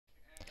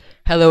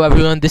Hello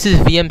everyone, this is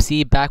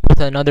VMC back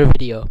with another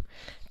video.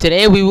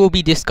 Today we will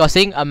be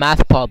discussing a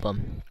math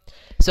problem.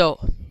 So,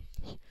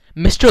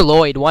 Mr.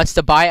 Lloyd wants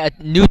to buy a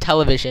new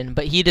television,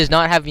 but he does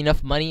not have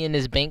enough money in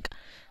his bank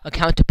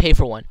account to pay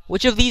for one.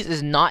 Which of these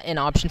is not an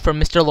option for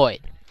Mr.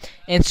 Lloyd?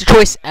 Answer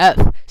choice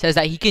F says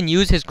that he can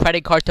use his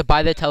credit card to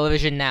buy the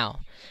television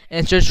now.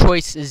 Answer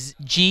choice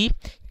G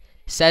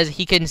says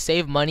he can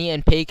save money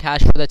and pay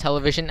cash for the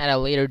television at a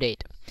later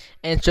date.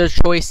 Answer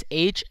choice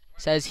H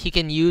says he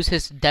can use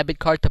his debit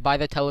card to buy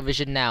the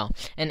television now,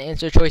 and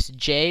answer choice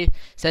J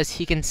says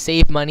he can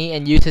save money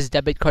and use his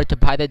debit card to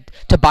buy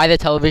the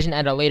television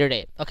at a later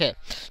date. Okay,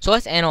 so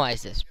let's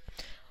analyze this.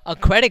 A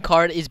credit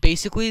card is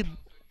basically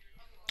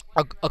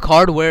a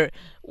card where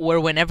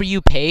whenever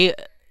you pay,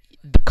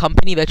 the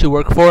company that you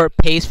work for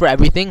pays for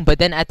everything, but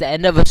then at the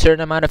end of a certain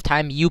amount of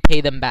time you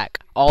pay them back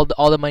all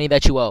the money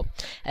that you owe.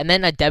 And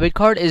then a debit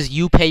card is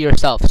you pay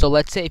yourself. So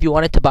let's say if you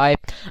wanted to buy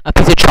a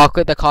piece of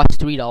chocolate that costs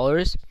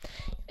 $3,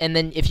 and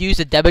then if you use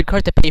a debit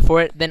card to pay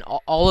for it, then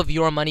all of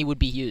your money would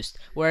be used.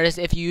 Whereas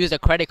if you use a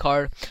credit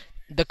card,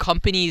 the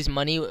company's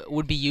money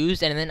would be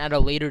used, and then at a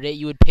later date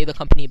you would pay the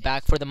company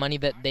back for the money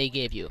that they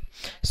gave you.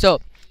 So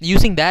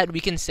using that,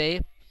 we can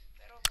say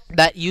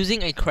that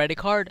using a credit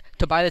card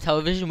to buy the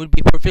television would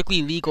be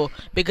perfectly legal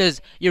because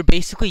you're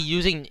basically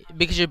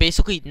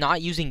not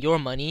using your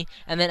money,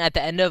 and then at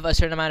the end of a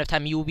certain amount of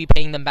time you will be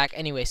paying them back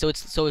anyway, so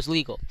it's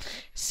legal.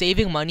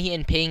 Saving money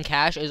and paying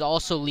cash is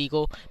also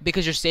legal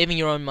because you're saving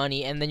your own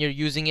money and then you're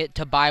using it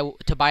to buy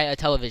a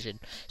television.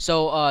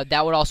 So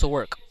that would also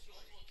work.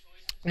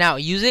 Now,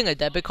 using a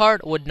debit card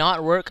would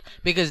not work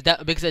because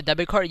a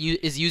debit card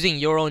is using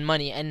your own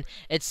money, and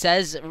it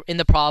says in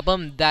the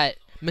problem that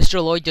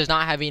Mr. Lloyd does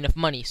not have enough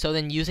money, so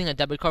then using a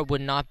debit card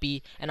would not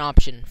be an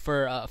option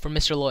for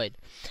Mr. Lloyd.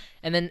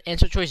 And then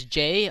answer choice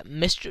J,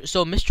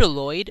 Mr.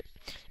 Lloyd,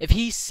 if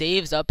he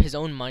saves up his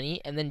own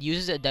money and then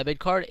uses a debit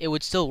card, it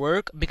would still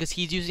work because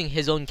he's using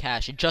his own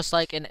cash, just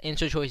like in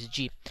answer choice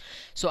G.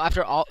 So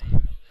after all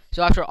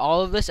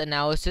of this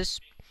analysis,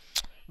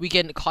 we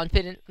can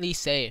confidently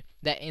say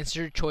that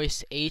answer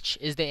choice H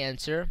is the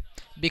answer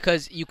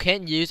because you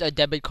can't use a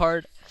debit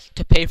card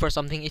to pay for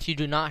something if you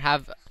do not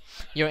have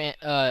your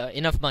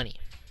enough money.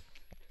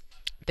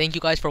 Thank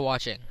you guys for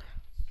watching.